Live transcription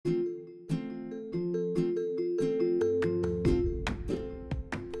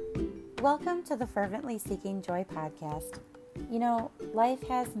Welcome to the Fervently Seeking Joy podcast. You know, life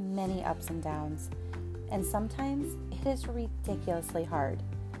has many ups and downs, and sometimes it is ridiculously hard.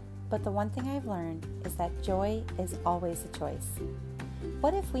 But the one thing I've learned is that joy is always a choice.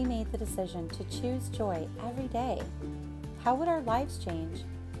 What if we made the decision to choose joy every day? How would our lives change?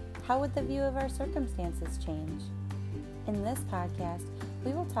 How would the view of our circumstances change? In this podcast,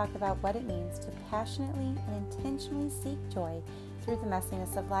 we will talk about what it means to passionately and intentionally seek joy through the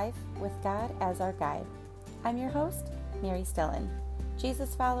messiness of life with God as our guide. I'm your host, Mary Stillen,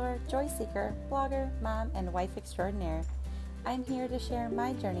 Jesus follower, joy seeker, blogger, mom, and wife extraordinaire. I'm here to share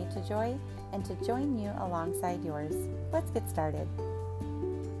my journey to joy and to join you alongside yours. Let's get started.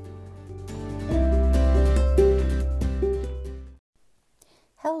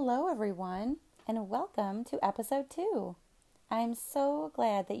 Hello, everyone, and welcome to episode 2. I'm so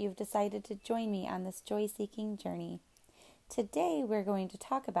glad that you've decided to join me on this joy-seeking journey. Today, we're going to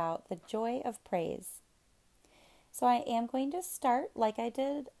talk about the joy of praise. So I am going to start, like I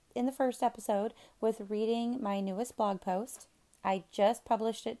did in the first episode, with reading my newest blog post. I just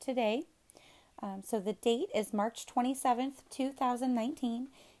published it today. So the date is March 27th, 2019,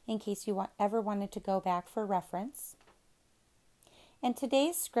 in case you ever wanted to go back for reference. And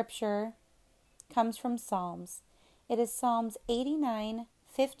today's scripture comes from Psalms. It is Psalms 89,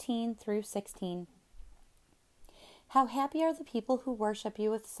 15 through 16. How happy are the people who worship you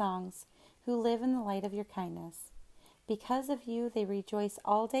with songs, who live in the light of your kindness. Because of you, they rejoice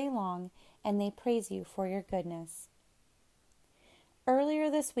all day long, and they praise you for your goodness. Earlier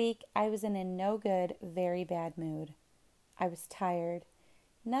this week, I was in a no-good, very bad mood. I was tired.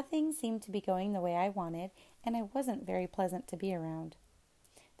 Nothing seemed to be going the way I wanted, and I wasn't very pleasant to be around.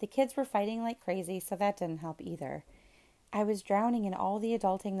 The kids were fighting like crazy, so that didn't help either. I was drowning in all the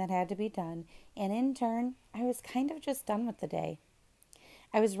adulting that had to be done, and in turn, I was kind of just done with the day.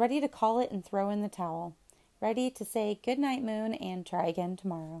 I was ready to call it and throw in the towel, ready to say good night, moon, and try again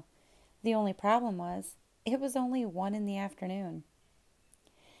tomorrow. The only problem was, it was only 1 p.m.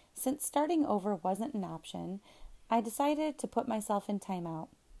 Since starting over wasn't an option, I decided to put myself in timeout.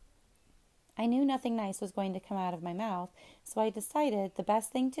 I knew nothing nice was going to come out of my mouth, so I decided the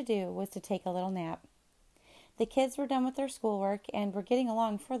best thing to do was to take a little nap. The kids were done with their schoolwork and were getting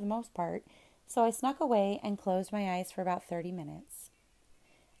along for the most part, so I snuck away and closed my eyes for about 30 minutes.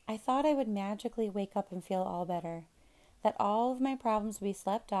 I thought I would magically wake up and feel all better, that all of my problems would be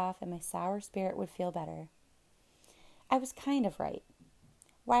slept off and my sour spirit would feel better. I was kind of right.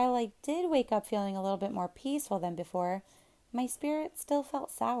 While I did wake up feeling a little bit more peaceful than before, my spirit still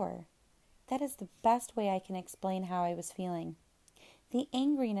felt sour. That is the best way I can explain how I was feeling. The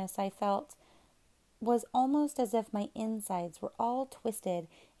angriness I felt was almost as if my insides were all twisted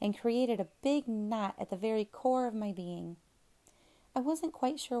and created a big knot at the very core of my being. I wasn't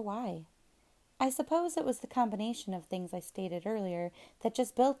quite sure why. I suppose it was the combination of things I stated earlier that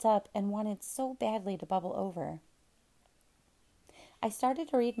just built up and wanted so badly to bubble over. I started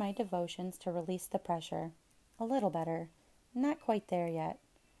to read my devotions to release the pressure. A little better. Not quite there yet.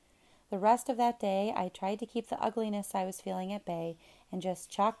 The rest of that day, I tried to keep the ugliness I was feeling at bay and just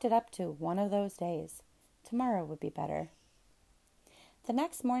chalked it up to one of those days. Tomorrow would be better. The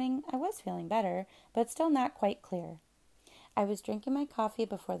next morning, I was feeling better, but still not quite clear. I was drinking my coffee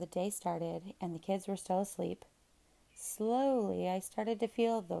before the day started, and the kids were still asleep. Slowly, I started to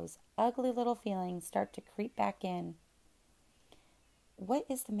feel those ugly little feelings start to creep back in. What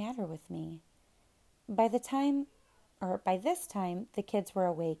is the matter with me? By this time, the kids were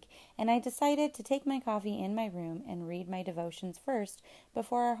awake, and I decided to take my coffee in my room and read my devotions first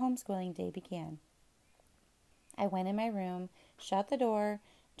before our homeschooling day began. I went in my room, shut the door,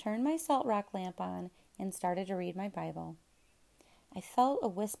 turned my salt rock lamp on, and started to read my Bible. I felt a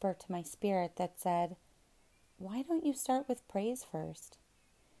whisper to my spirit that said, "Why don't you start with praise first?"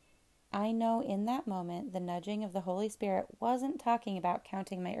 I know in that moment the nudging of the Holy Spirit wasn't talking about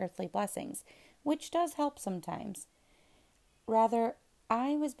counting my earthly blessings, which does help sometimes. Rather,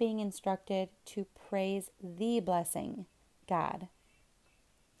 I was being instructed to praise the blessing, God.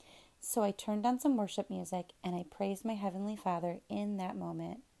 So I turned on some worship music and I praised my Heavenly Father in that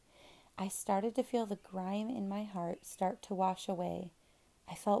moment. I started to feel the grime in my heart start to wash away.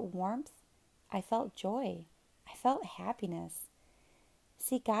 I felt warmth. I felt joy. I felt happiness.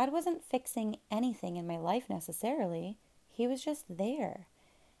 See, God wasn't fixing anything in my life necessarily. He was just there.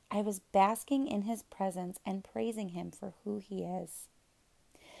 I was basking in His presence and praising Him for who He is.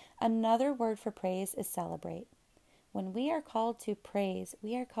 Another word for praise is celebrate. When we are called to praise,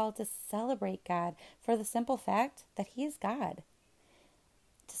 we are called to celebrate God for the simple fact that He is God.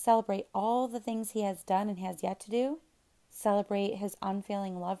 To celebrate all the things He has done and has yet to do, celebrate his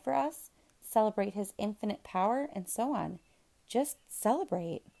unfailing love for us, celebrate his infinite power, and so on. Just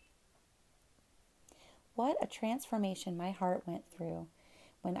celebrate. What a transformation my heart went through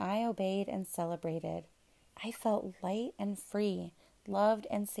when I obeyed and celebrated. I felt light and free, loved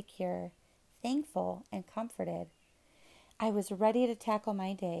and secure, thankful and comforted. I was ready to tackle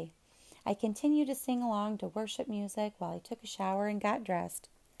my day. I continued to sing along to worship music while I took a shower and got dressed.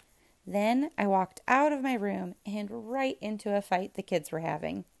 Then I walked out of my room and right into a fight the kids were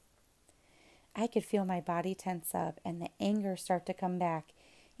having. I could feel my body tense up and the anger start to come back.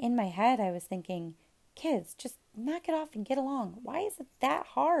 In my head, I was thinking, kids, just knock it off and get along. Why is it that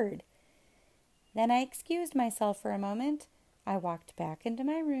hard? Then I excused myself for a moment. I walked back into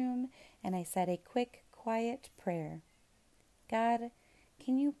my room and I said a quick, quiet prayer. God,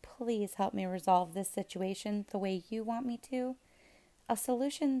 can you please help me resolve this situation the way you want me to? A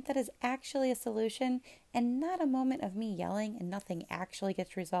solution that is actually a solution and not a moment of me yelling and nothing actually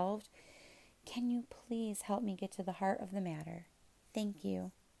gets resolved. Can you please help me get to the heart of the matter? Thank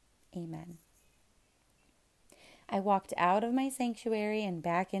you. Amen. I walked out of my sanctuary and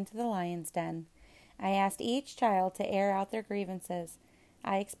back into the lion's den. I asked each child to air out their grievances.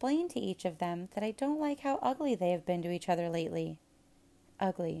 I explained to each of them that I don't like how ugly they have been to each other lately.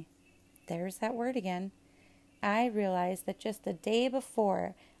 Ugly. There's that word again. I realized that just the day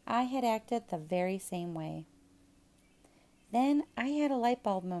before, I had acted the very same way. Then I had a light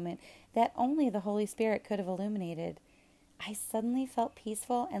bulb moment that only the Holy Spirit could have illuminated. I suddenly felt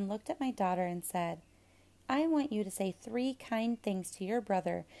peaceful and looked at my daughter and said, I want you to say 3 kind things to your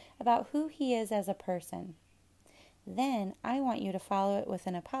brother about who he is as a person. Then I want you to follow it with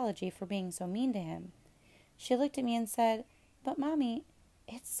an apology for being so mean to him. She looked at me and said, But Mommy,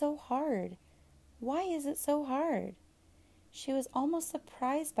 it's so hard. Why is it so hard? She was almost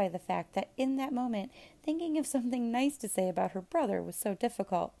surprised by the fact that in that moment, thinking of something nice to say about her brother was so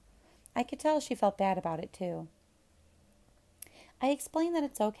difficult. I could tell she felt bad about it too. I explained that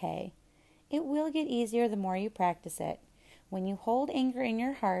it's okay. It will get easier the more you practice it. When you hold anger in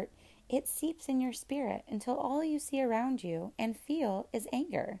your heart, it seeps in your spirit until all you see around you and feel is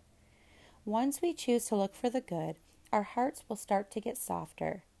anger. Once we choose to look for the good, our hearts will start to get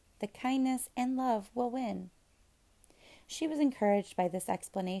softer. The kindness and love will win. She was encouraged by this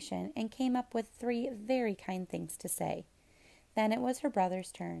explanation and came up with 3 very kind things to say. Then it was her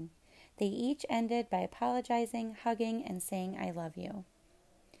brother's turn. They each ended by apologizing, hugging, and saying, I love you.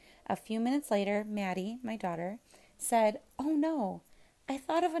 A few minutes later, Maddie, my daughter, said, Oh no, I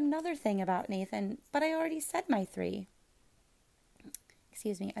thought of another thing about Nathan, but I already said my 3.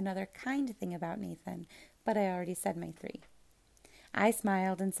 Another kind thing about Nathan, but I already said my 3. I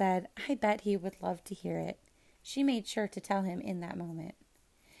smiled and said, I bet he would love to hear it. She made sure to tell him in that moment.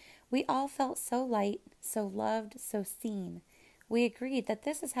 We all felt so light, so loved, so seen. We agreed that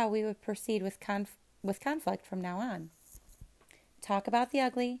this is how we would proceed with conflict from now on. Talk about the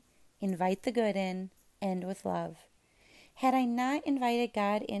ugly, invite the good in, end with love. Had I not invited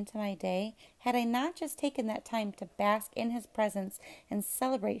God into my day, had I not just taken that time to bask in his presence and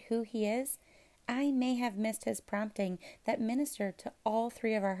celebrate who he is, I may have missed his prompting that ministered to all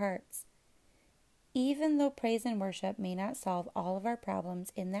 3 of our hearts. Even though praise and worship may not solve all of our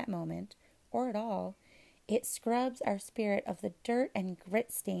problems in that moment, or at all, it scrubs our spirit of the dirt and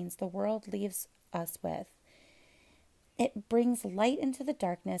grit stains the world leaves us with. It brings light into the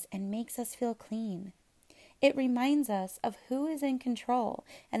darkness and makes us feel clean. It reminds us of who is in control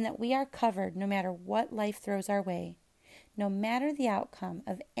and that we are covered no matter what life throws our way. No matter the outcome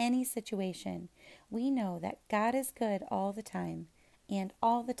of any situation, we know that God is good all the time, and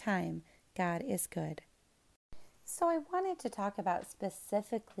all the time, God is good. So I wanted to talk about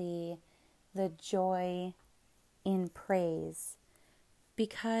specifically the joy in praise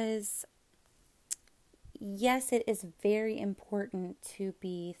because, yes, it is very important to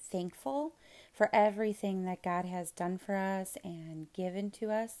be thankful for everything that God has done for us and given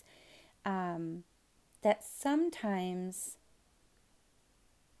to us. That sometimes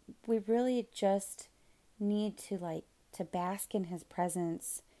we really just need to bask in his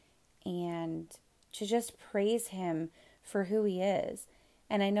presence and to just praise him for who he is.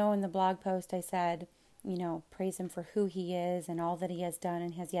 And I know in the blog post I said, praise him for who he is and all that he has done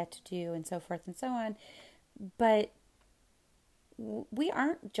and has yet to do and so forth and so on. But we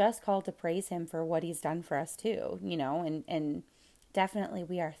aren't just called to praise him for what he's done for us too, and definitely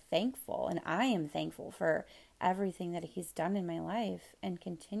we are thankful, and I am thankful for everything that he's done in my life and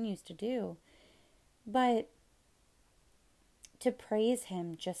continues to do. But to praise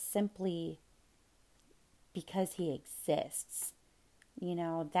him just simply because he exists,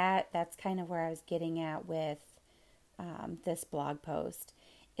 that's kind of where I was getting at with this blog post,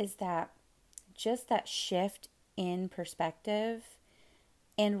 is that just that shift in perspective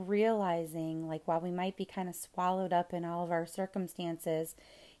and realizing, like, while we might be kind of swallowed up in all of our circumstances,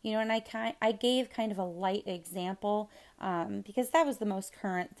 and I gave kind of a light example because that was the most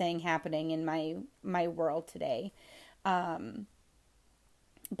current thing happening in my world today. But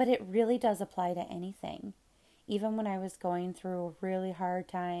it really does apply to anything. Even when I was going through a really hard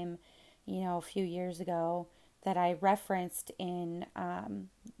time, a few years ago, that I referenced in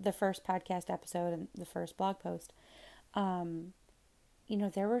the first podcast episode and the first blog post,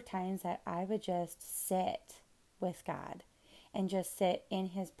 there were times that I would just sit with God and just sit in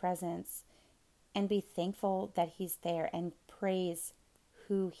His presence and be thankful that He's there and praise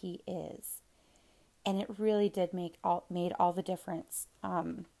who He is. And it really did made all the difference.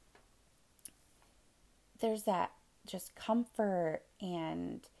 There's that just comfort,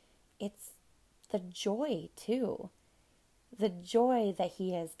 and it's the joy too. The joy that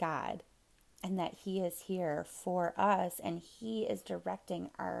He is God and that He is here for us and He is directing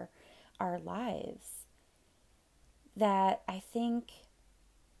our lives. That I think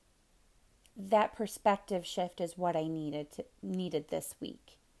that perspective shift is what I needed this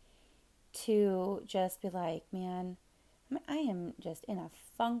week. To just be like, man, I am just in a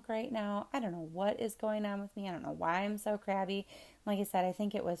funk right now. I don't know what is going on with me. I don't know why I'm so crabby. Like I said, I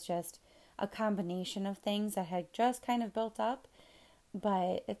think it was just a combination of things that had just kind of built up.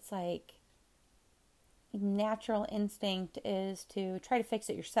 But it's like natural instinct is to try to fix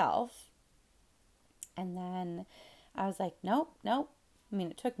it yourself. And then I was like, nope. I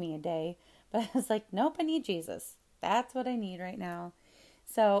mean, it took me a day, but I was like, nope, I need Jesus. That's what I need right now.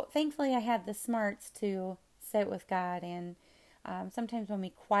 So thankfully I had the smarts to sit with God. And sometimes when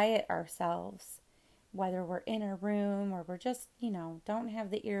we quiet ourselves, whether we're in a room or we're just, don't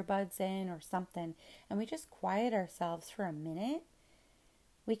have the earbuds in or something, and we just quiet ourselves for a minute,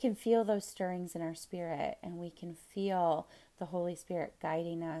 we can feel those stirrings in our spirit, and we can feel the Holy Spirit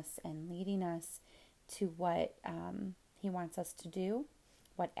guiding us and leading us to what He wants us to do,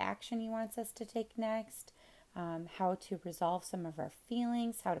 what action He wants us to take next, how to resolve some of our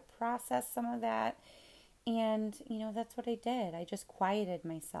feelings, how to process some of that. And, that's what I did. I just quieted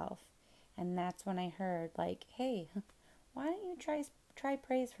myself. And that's when I heard, like, hey, why don't you try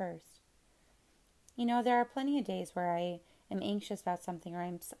praise first? There are plenty of days where I am anxious about something or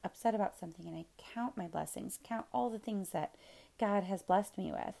I'm upset about something, and I count my blessings, count all the things that God has blessed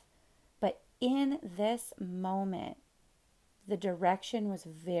me with. But in this moment, the direction was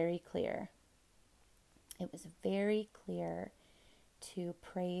very clear. It was very clear to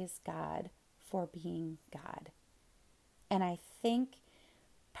praise God for being God. And I think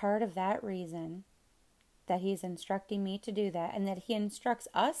part of that reason that He's instructing me to do that, and that He instructs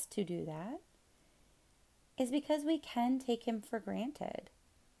us to do that, is because we can take Him for granted.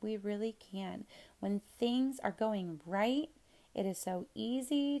 We really can. When things are going right, it is so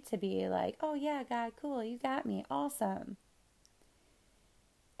easy to be like, oh yeah, God, cool, you got me, awesome.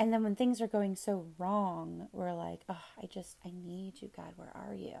 And then when things are going so wrong, we're like, oh, I need you, God, where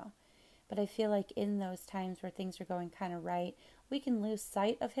are you? But I feel like in those times where things are going kind of right, we can lose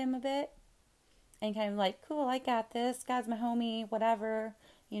sight of Him a bit and kind of like, cool, I got this. God's my homie, whatever.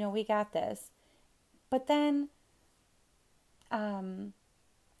 We got this. But then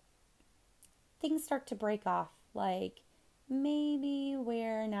things start to break off. Like maybe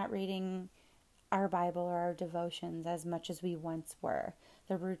we're not reading our Bible or our devotions as much as we once were.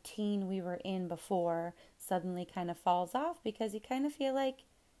 The routine we were in before suddenly kind of falls off because you kind of feel like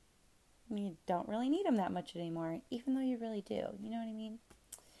you don't really need Him that much anymore, even though you really do. You know what I mean?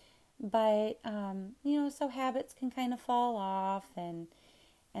 But, so habits can kind of fall off and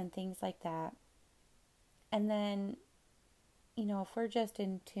things like that. And then, if we're just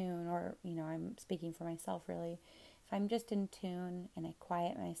in tune, or, I'm speaking for myself really, if I'm just in tune and I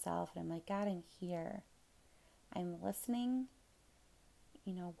quiet myself and I'm like, God, I'm here. I'm listening.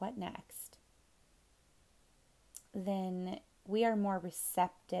 What next? Then we are more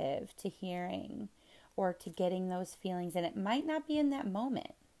receptive to hearing or to getting those feelings. And it might not be in that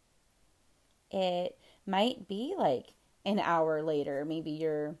moment. It might be like an hour later. Maybe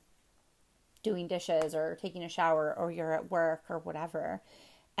you're doing dishes or taking a shower or you're at work or whatever.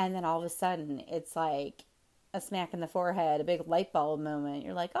 And then all of a sudden it's like a smack in the forehead, a big light bulb moment.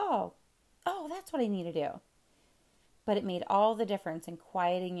 You're like, oh, that's what I need to do. But it made all the difference in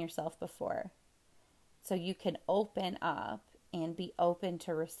quieting yourself before. So you can open up and be open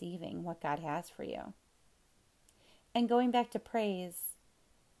to receiving what God has for you. And going back to praise,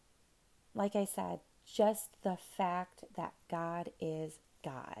 like I said, just the fact that God is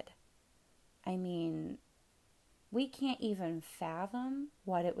God. I mean, we can't even fathom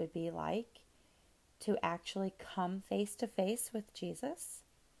what it would be like to actually come face to face with Jesus.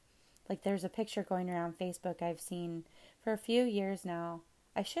 Like, there's a picture going around Facebook I've seen for a few years now.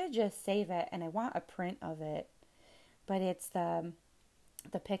 I should just save it, and I want a print of it. But it's the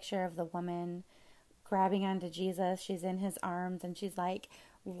picture of the woman grabbing onto Jesus. She's in his arms, and she's like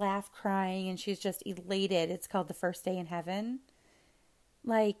laugh crying, and she's just elated. It's called The First Day in Heaven.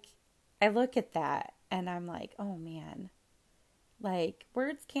 Like, I look at that, and I'm like, oh man. Like,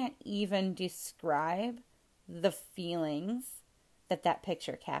 words can't even describe the feelings that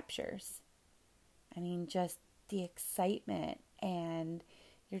picture captures. I mean, just the excitement, and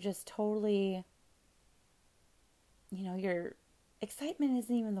you're just totally, your excitement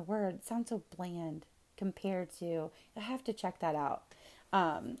isn't even the word. It sounds so bland compared to, I have to check that out.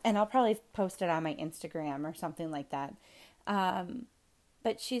 And I'll probably post it on my Instagram or something like that.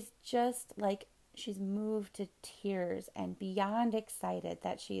 But she's just like, she's moved to tears and beyond excited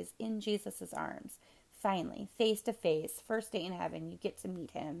that she's in Jesus's arms. Finally, face to face, first day in heaven, you get to meet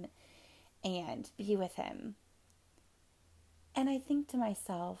him and be with him. And I think to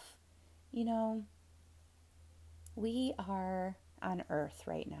myself, we are on earth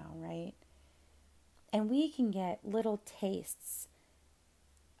right now, right? And we can get little tastes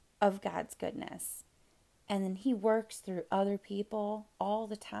of God's goodness. And then he works through other people all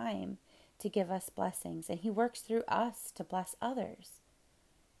the time to give us blessings. And he works through us to bless others.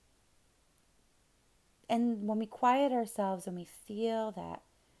 And when we quiet ourselves and we feel that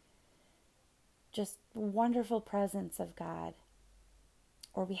just wonderful presence of God,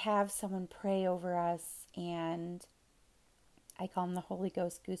 or we have someone pray over us, and I call them the Holy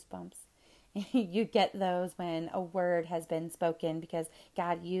Ghost goosebumps. You get those when a word has been spoken because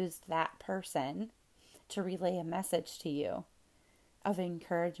God used that person to relay a message to you of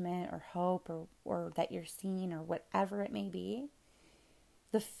encouragement or hope or that you're seen or whatever it may be.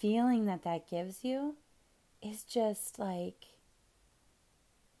 The feeling that gives you is just like,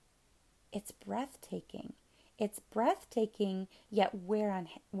 it's breathtaking. It's breathtaking, yet we're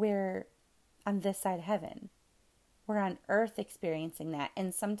on this side of heaven. We're on earth experiencing that.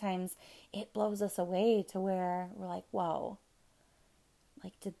 And sometimes it blows us away to where we're like, whoa,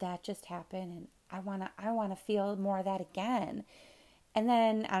 like, did that just happen? And I wanna feel more of that again. And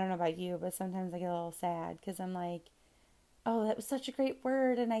then, I don't know about you, but sometimes I get a little sad because I'm like, oh, that was such a great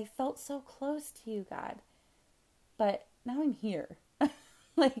word. And I felt so close to you, God. But now I'm here.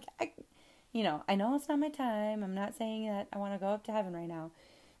 Like, I know it's not my time. I'm not saying that I want to go up to heaven right now.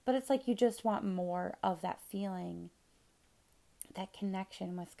 But it's like you just want more of that feeling, that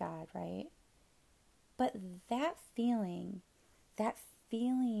connection with God, right? But that feeling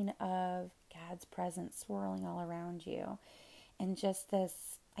of God's presence swirling all around you, and just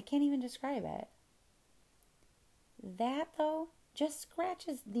this, I can't even describe it. That, though, just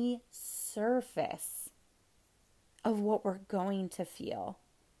scratches the surface of what we're going to feel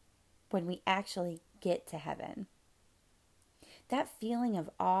when we actually get to heaven. That feeling of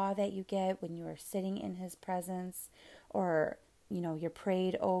awe that you get when you are sitting in his presence, or, you're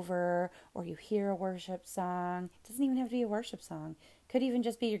prayed over, or you hear a worship song. It doesn't even have to be a worship song. It could even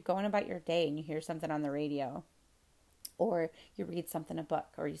just be you're going about your day and you hear something on the radio, or you read something in a book,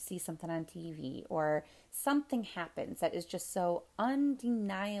 or you see something on TV, or something happens that is just so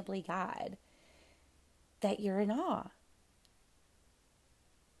undeniably God that you're in awe.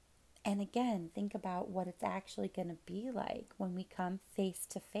 And again, think about what it's actually going to be like when we come face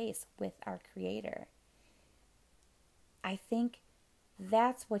to face with our Creator. I think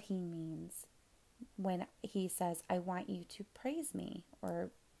that's what he means when he says, I want you to praise me. Or,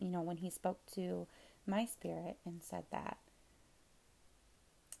 when he spoke to my spirit and said that.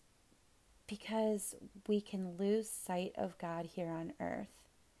 Because we can lose sight of God here on earth.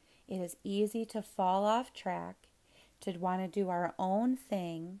 It is easy to fall off track, to want to do our own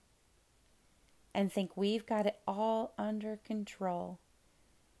thing, and think we've got it all under control.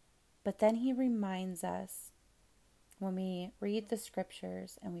 But then he reminds us, when we read the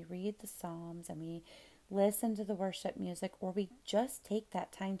scriptures and we read the Psalms and we listen to the worship music, or we just take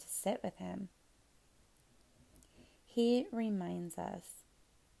that time to sit with him, he reminds us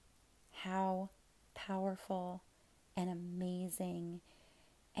how powerful and amazing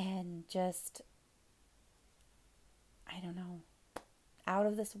and just, out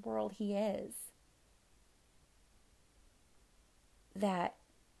of this world he is. That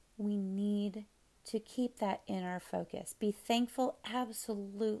we need to keep that in our focus. Be thankful,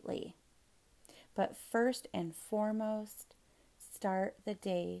 absolutely. But first and foremost, start the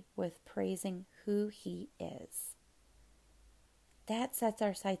day with praising who he is. That sets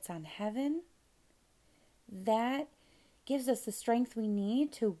our sights on heaven. that gives us the strength we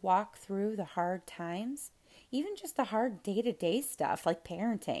need to walk through the hard times, even just the hard day-to-day stuff like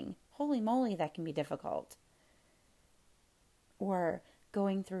parenting. Holy moly, that can be difficult. Or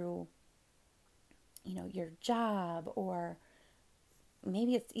going through, your job, or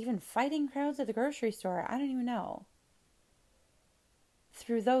maybe it's even fighting crowds at the grocery store. I don't even know.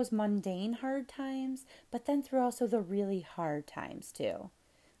 Through those mundane hard times, but then through also the really hard times too.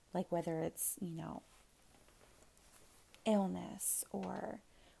 Like whether it's, illness or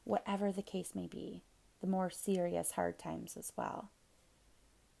whatever the case may be, the more serious hard times as well.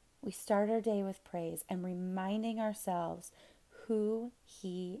 We start our day with praise and reminding ourselves who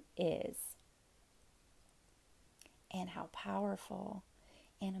He is and how powerful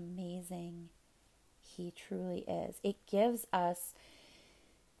and amazing He truly is. It gives us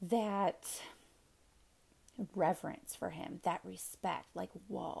that reverence for Him, that respect, like,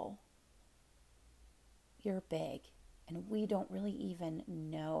 whoa, you're big. And we don't really even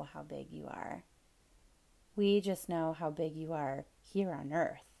know how big you are. We just know how big you are here on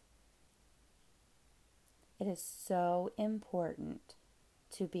earth. It is so important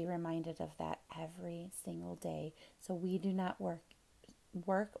to be reminded of that every single day, so we do not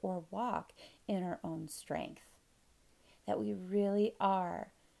work or walk in our own strength. That we really are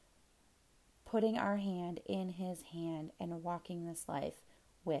putting our hand in His hand and walking this life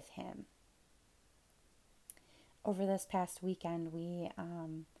with Him. Over this past weekend,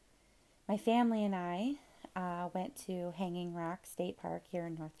 my family and I went to Hanging Rock State Park here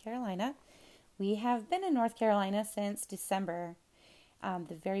in North Carolina. We have been in North Carolina since December,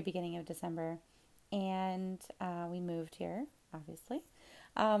 the very beginning of December, and we moved here, obviously,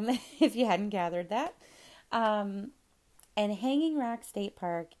 if you hadn't gathered that. And Hanging Rock State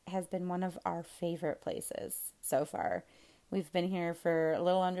Park has been one of our favorite places so far. We've been here for a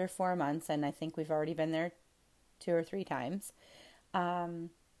little under 4 months, and I think we've already been there 2 or 3 times. But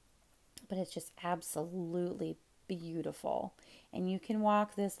it's just absolutely beautiful. And you can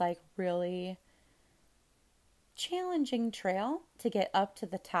walk this like really challenging trail to get up to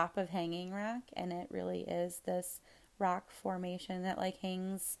the top of Hanging Rock. And it really is this rock formation that like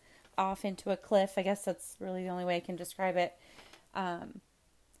hangs off into a cliff. I guess that's really the only way I can describe it.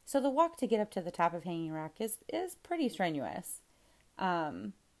 So the walk to get up to the top of Hanging Rock is pretty strenuous.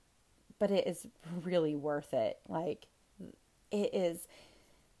 But it is really worth it. Like, it is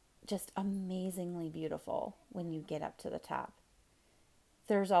just amazingly beautiful when you get up to the top.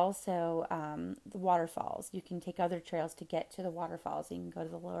 There's also the waterfalls. You can take other trails to get to the waterfalls. You can go to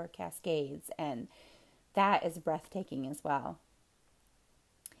the Lower Cascades, and that is breathtaking as well.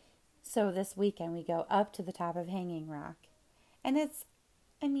 So this weekend we go up to the top of Hanging Rock, and it's,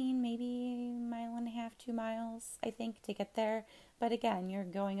 maybe 1.5 to 2 miles, I think, to get there. But again, you're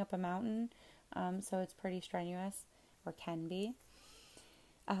going up a mountain, so it's pretty strenuous, or can be.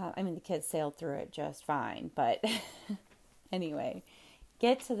 The kids sailed through it just fine, but anyway,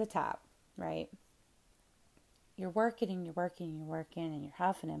 get to the top, right? You're working and you're working and you're working and you're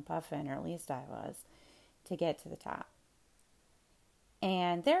huffing and puffing, or at least I was, to get to the top.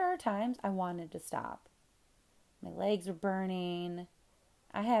 And there are times I wanted to stop. My legs are burning.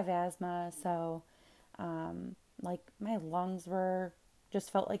 I have asthma, so my lungs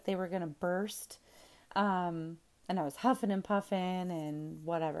felt like they were going to burst. And I was huffing and puffing and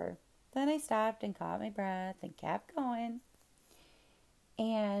whatever. Then I stopped and caught my breath and kept going.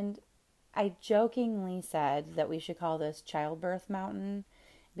 And I jokingly said that we should call this Childbirth Mountain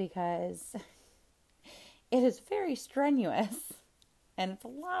because it is very strenuous and it's a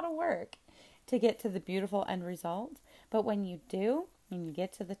lot of work to get to the beautiful end result. But when you do, and you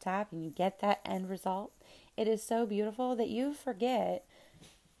get to the top and you get that end result, it is so beautiful that you forget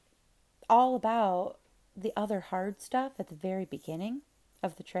all about the other hard stuff at the very beginning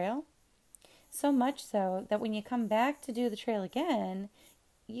of the trail. So much so that when you come back to do the trail again,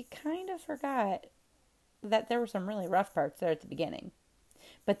 you kind of forgot that there were some really rough parts there at the beginning.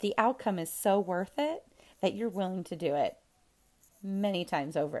 But the outcome is so worth it that you're willing to do it many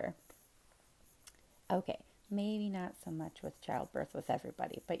times over. Okay, maybe not so much with childbirth with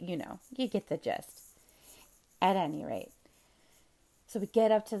everybody, but you get the gist. At any rate, so we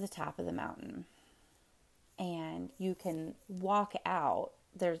get up to the top of the mountain and you can walk out.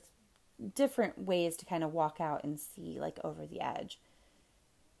 There's different ways to kind of walk out and see like over the edge.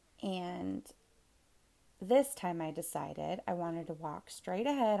 And this time I decided I wanted to walk straight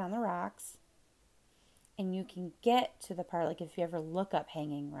ahead on the rocks. And you can get to the part, like if you ever look up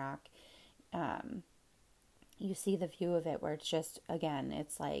Hanging Rock, you see the view of it where it's just, again,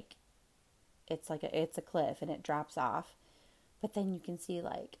 it's a cliff and it drops off. But then you can see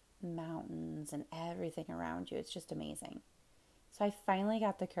like mountains and everything around you. It's just amazing. So I finally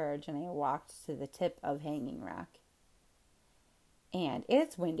got the courage and I walked to the tip of Hanging Rock. And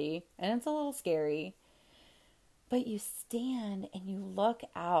it's windy and it's a little scary. But you stand and you look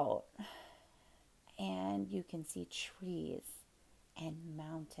out and you can see trees and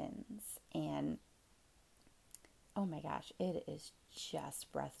mountains. And oh my gosh, it is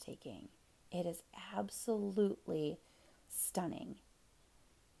just breathtaking. It is absolutely stunning.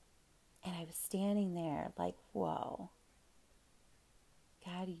 And I was standing there like, whoa,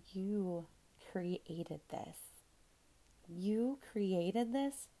 God, you created this. You created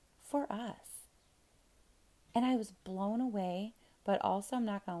this for us. And I was blown away, but also, I'm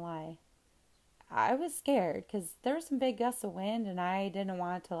not going to lie, I was scared because there were some big gusts of wind and I didn't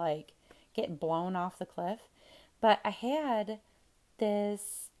want to get blown off the cliff. But I had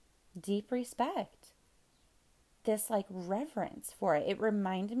this deep respect, this reverence for it. It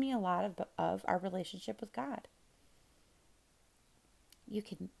reminded me a lot of our relationship with God. You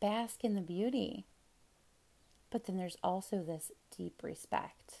can bask in the beauty, but then there's also this deep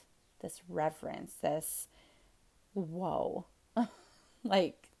respect, this reverence, this whoa,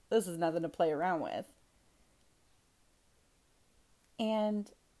 this is nothing to play around with. And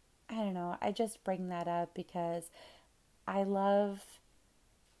I don't know, I just bring that up because I love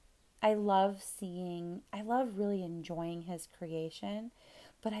really enjoying His creation,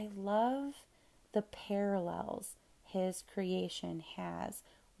 but I love the parallels His creation has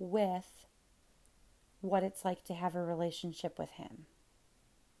with what it's like to have a relationship with Him.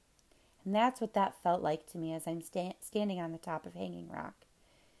 And that's what that felt like to me as I'm standing on the top of Hanging Rock.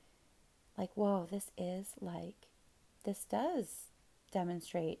 Whoa, this does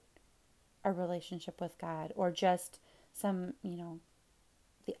demonstrate a relationship with God, or just some,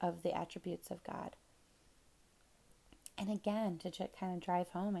 of the attributes of God. And again, to just kind of drive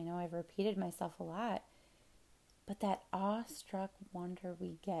home, I know I've repeated myself a lot, but that awestruck wonder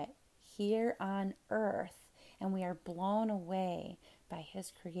we get here on earth, and we are blown away by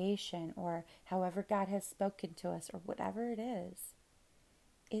His creation, or however God has spoken to us, or whatever it is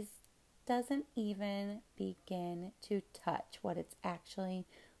doesn't even begin to touch what it's actually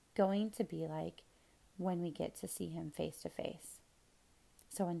going to be like when we get to see Him face to face.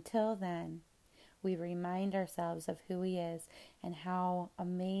 So until then, we remind ourselves of who He is and how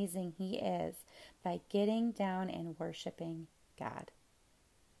amazing He is by getting down and worshiping God.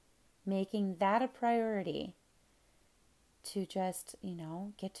 Making that a priority to just,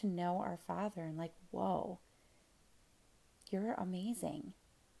 get to know our Father and whoa, you're amazing.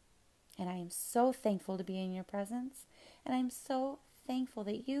 And I am so thankful to be in your presence. And I'm so thankful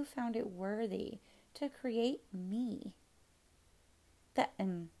that you found it worthy to create me.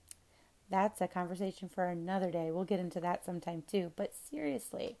 That's a conversation for another day. We'll get into that sometime too. But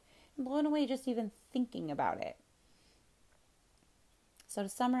seriously, I'm blown away just even thinking about it. So to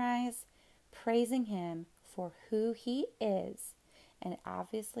summarize, praising Him for who He is. And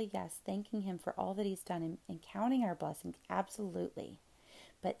obviously, yes, thanking Him for all that He's done and counting our blessings, absolutely.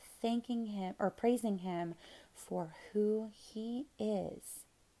 But thanking Him or praising Him for who He is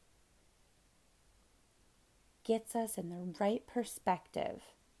gets us in the right perspective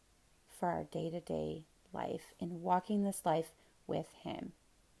for our day-to-day life and walking this life with Him.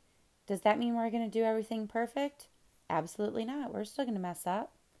 Does that mean we're going to do everything perfect? Absolutely not. We're still going to mess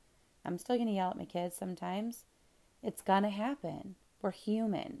up. I'm still going to yell at my kids sometimes. It's going to happen. We're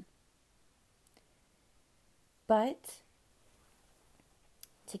human. But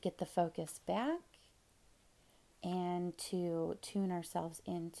to get the focus back and to tune ourselves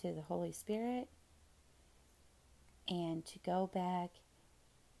into the Holy Spirit and to go back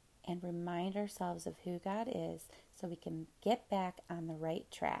and remind ourselves of who God is so we can get back on the right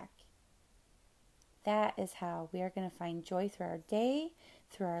track. That is how we are going to find joy through our day,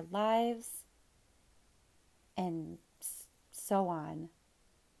 through our lives, and so on,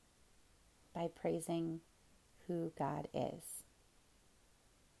 by praising who God is.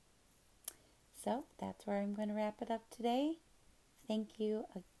 So that's where I'm going to wrap it up today. Thank you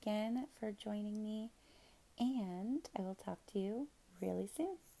again for joining me, and I will talk to you really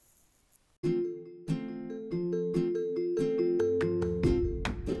soon.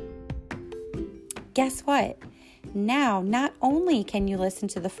 Guess what? Now, not only can you listen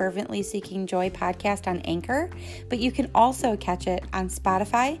to the Fervently Seeking Joy podcast on Anchor, but you can also catch it on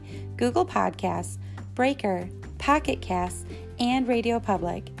Spotify, Google Podcasts, Breaker, Pocket Casts, and Radio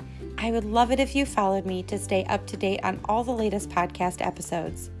Public. I would love it if you followed me to stay up to date on all the latest podcast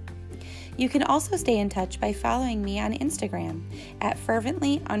episodes. You can also stay in touch by following me on Instagram at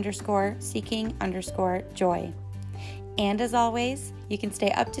fervently_seeking_joy. And as always, you can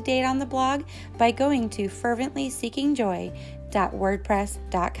stay up to date on the blog by going to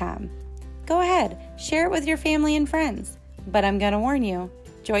ferventlyseekingjoy.wordpress.com. Go ahead, share it with your family and friends. But I'm going to warn you,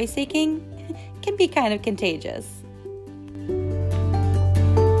 joy seeking can be kind of contagious.